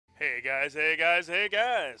Hey guys, hey guys, hey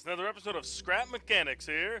guys! Another episode of Scrap Mechanics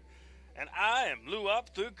here, and I am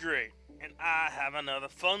Luap TheGreat, and I have another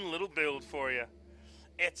fun little build for you.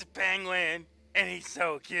 It's a penguin, and he's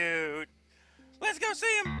so cute. Let's go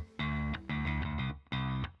see him!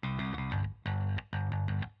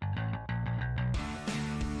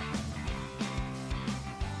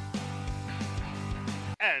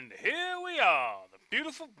 And here we are, the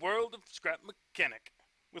beautiful world of Scrap Mechanic,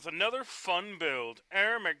 with another fun build.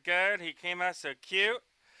 Oh my god, he came out so cute.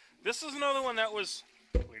 This is another one that was,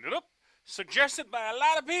 clean it up, suggested by a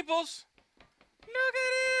lot of peoples. Look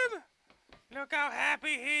at him! Look how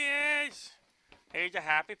happy he is! He's a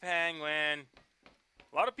happy penguin.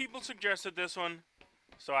 A lot of people suggested this one,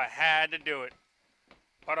 so I had to do it.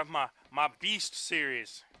 Part of my Beast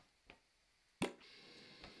series.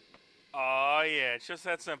 Oh yeah, it's just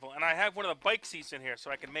that simple. And I have one of the bike seats in here,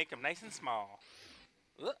 so I can make them nice and small.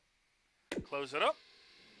 Close it up.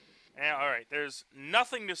 And alright, there's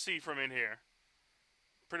nothing to see from in here.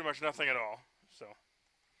 Pretty much nothing at all. So,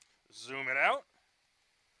 zoom it out.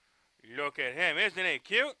 Look at him. Isn't he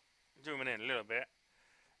cute? Zoom it in a little bit.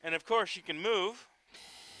 And of course, you can move.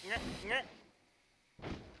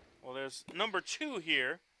 Well, there's number 2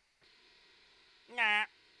 here.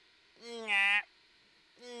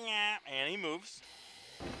 And he moves.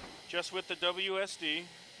 Just with the WSD,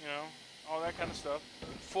 you know, all that kind of stuff.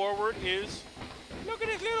 Forward is, look at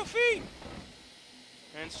his little feet.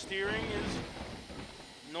 And steering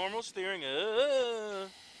is normal steering.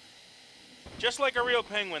 Just like a real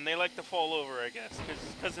penguin, they like to fall over, I guess,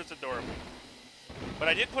 because it's adorable. But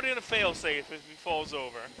I did put in a fail-safe if he falls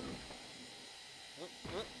over.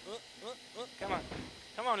 Come on.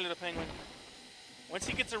 Come on, little penguin. Once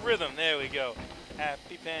he gets a rhythm, there we go.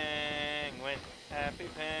 Happy penguin, happy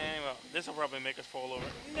penguin. Well, this will probably make us fall over.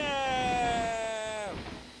 No!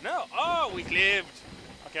 No! Oh, we lived!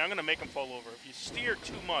 Okay, I'm going to make him fall over. If you steer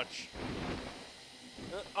too much...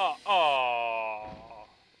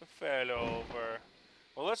 fell over.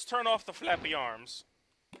 Well, let's turn off the flappy arms.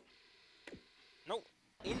 No,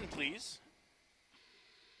 in please.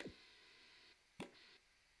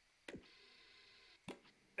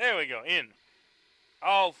 There we go, in.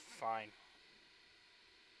 Oh, fine.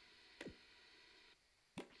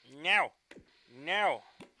 Now. Now.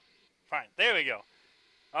 Fine, there we go.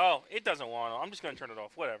 Oh, it doesn't want to. I'm just going to turn it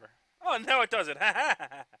off, whatever. Oh, now it does it.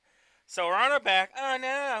 So we're on our back. Oh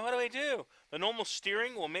no, what do we do? The normal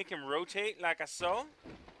steering will make him rotate like so.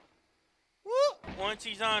 Woo! Once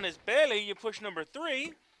he's on his belly, you push number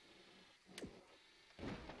 3.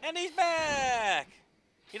 And he's back!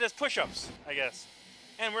 He does push-ups, I guess.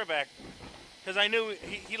 And we're back. Because I knew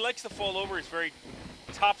he likes to fall over. He's very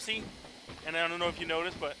topsy. And I don't know if you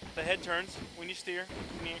noticed, but the head turns when you steer.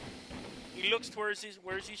 He looks towards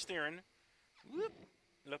where's he steering. Whoop.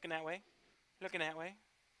 Looking that way. Looking that way.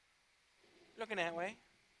 Looking that way.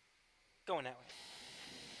 Going that way.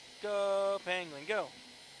 Go, penguin, go.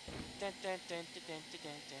 Dun, dun, dun, dun, dun, dun,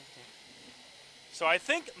 dun, dun. So I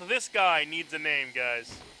think this guy needs a name,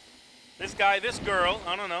 guys. This guy, this girl,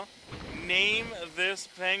 I don't know. Name this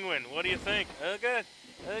penguin. What do you think? Oh, good.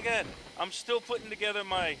 Oh, good. I'm still putting together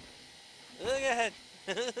my... Oh,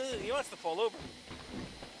 good. He wants to fall over.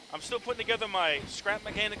 I'm still putting together my Scrap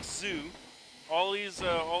Mechanics Zoo. All these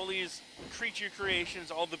creature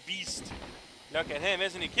creations, all the beast. Look at him,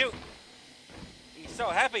 isn't he cute? He's so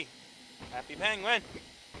happy. Happy penguin.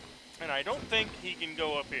 And I don't think he can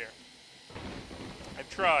go up here. I've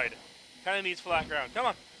tried. Kind of needs flat ground. Come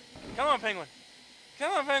on. Come on, penguin.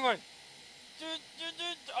 Come on, penguin.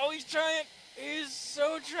 Oh, he's trying. He's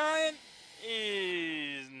so trying.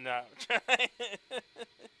 He's not trying.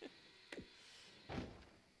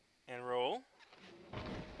 And roll.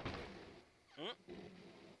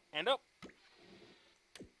 And up.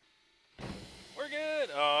 We're good.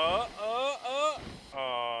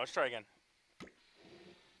 Let's try again.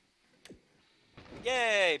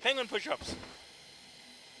 Yay! Penguin push-ups.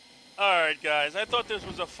 Alright, guys. I thought this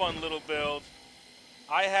was a fun little build.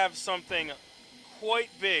 I have something quite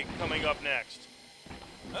big coming up next.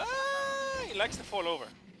 Ah! He likes to fall over.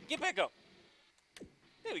 Get back up.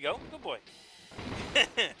 There we go. Good boy.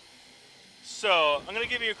 So, I'm going to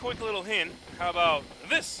give you a quick little hint. How about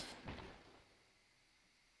this?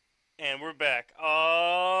 And we're back.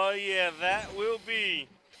 Oh, yeah, that will be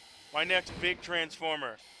my next big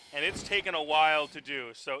transformer. And it's taken a while to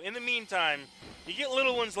do. So, in the meantime, you get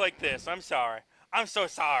little ones like this. I'm sorry. I'm so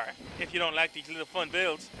sorry if you don't like these little fun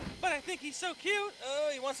builds. But I think he's so cute. Oh,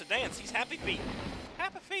 he wants to dance. He's happy feet.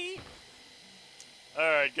 Happy feet.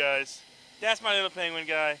 Alright, guys. That's my little penguin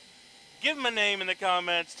guy. Give him a name in the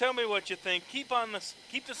comments. Tell me what you think. Keep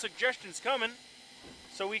the suggestions coming.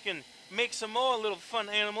 so we can make some more little fun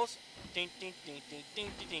animals. Ding, ding, ding, ding,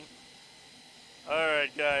 ding, ding, ding.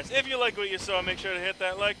 Alright guys, if you like what you saw, make sure to hit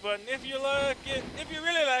that like button. If you like it, if you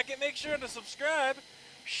really like it, make sure to subscribe,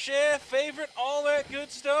 share, favorite, all that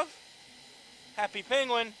good stuff. Happy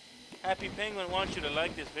Penguin wants you to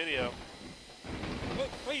like this video. What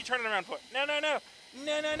are you turning around for? No, no, no.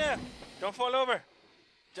 No, no, no. Don't fall over.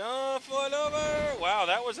 Don't fall over. Wow,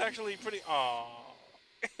 that was actually pretty... Aww.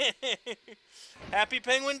 Happy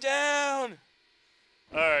Penguin down.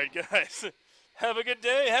 Alright guys, have a good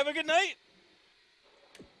day, have a good night.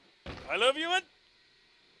 I love you and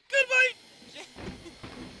goodbye!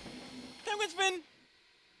 Penguin spin!